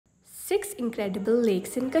6 incredible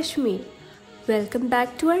lakes in Kashmir. Welcome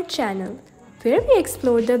back to our channel, where we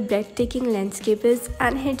explore the breathtaking landscapes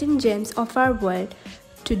and hidden gems of our world.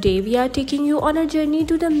 Today we are taking you on a journey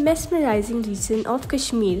to the mesmerizing region of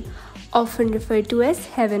Kashmir, often referred to as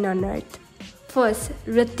heaven on earth. First,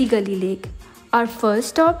 Ratti Gali Lake. Our first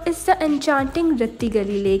stop is the enchanting Ratti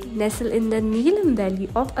Gali Lake, nestled in the Neelam Valley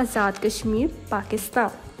of Azad, Kashmir,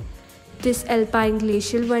 Pakistan. This alpine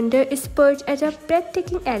glacial wonder is perched at a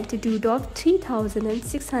breathtaking altitude of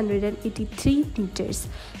 3,683 meters,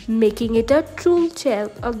 making it a true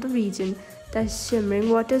gem of the region. The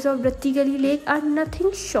shimmering waters of Ratti Gali Lake are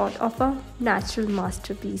nothing short of a natural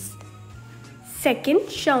masterpiece.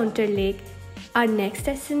 Second, Shaunter Lake. Our next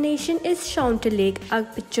destination is Shaunter Lake, a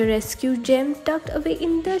picturesque gem tucked away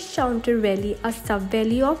in the Shaunter Valley, a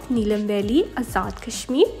sub-valley of Neelam Valley, Azad,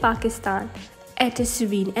 Kashmir, Pakistan. At a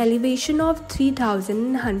serene elevation of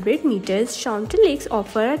 3,100 meters, Shaunter Lakes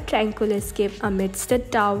offer a tranquil escape amidst the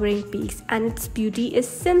towering peaks, and its beauty is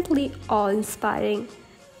simply awe-inspiring.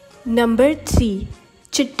 Number 3.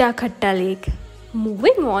 Chitta Khatta Lake.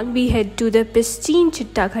 Moving on, we head to the pristine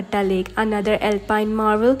Chitta Khatta Lake, another alpine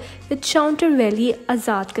marvel with Shaunter Valley,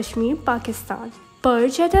 Azad, Kashmir, Pakistan.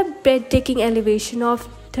 Perched at a breathtaking elevation of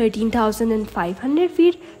 13,500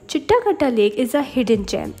 feet, Chitta Khatta Lake is a hidden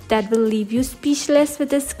gem that will leave you speechless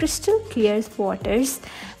with its crystal clear waters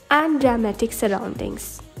and dramatic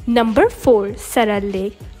surroundings. Number 4. Saral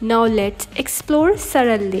Lake. Now let's explore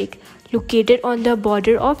Saral Lake, located on the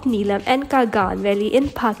border of Neelam and Kargan Valley in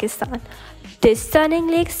Pakistan. This stunning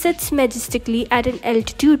lake sits majestically at an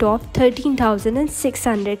altitude of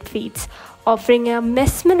 13,600 feet, offering a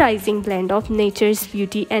mesmerizing blend of nature's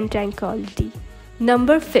beauty and tranquility.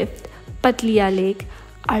 Number 5. Patliya Lake.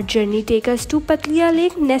 Our journey takes us to Patliya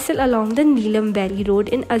Lake, nestled along the Neelam Valley Road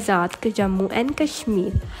in Azad, Jammu and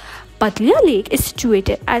Kashmir. Patliya Lake is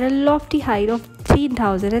situated at a lofty height of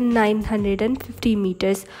 3,950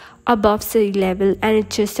 meters above sea level, and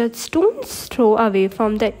it's just a stone's throw away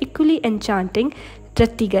from the equally enchanting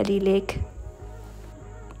Ratti Gali Lake.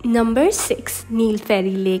 Number 6.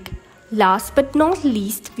 Nilpherry Lake. Last but not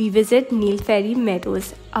least, we visit Nilpherry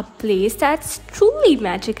Meadows, a place that's truly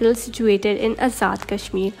magical, situated in Azad,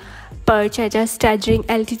 Kashmir. Perched at a staggering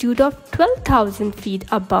altitude of 12,000 feet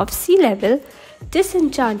above sea level, this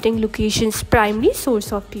enchanting location's primary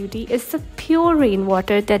source of beauty is the pure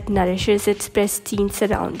rainwater that nourishes its pristine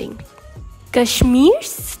surroundings. Kashmir's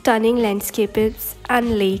stunning landscapes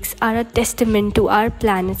and lakes are a testament to our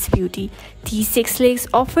planet's beauty. These 6 lakes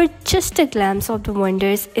offer just a glimpse of the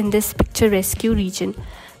wonders in this picturesque region.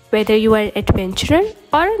 Whether you are an adventurer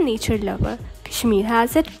or a nature lover, Kashmir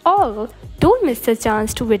has it all. Don't miss the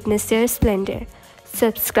chance to witness their splendor.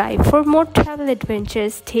 Subscribe for more travel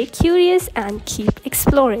adventures. Stay curious and keep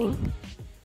exploring.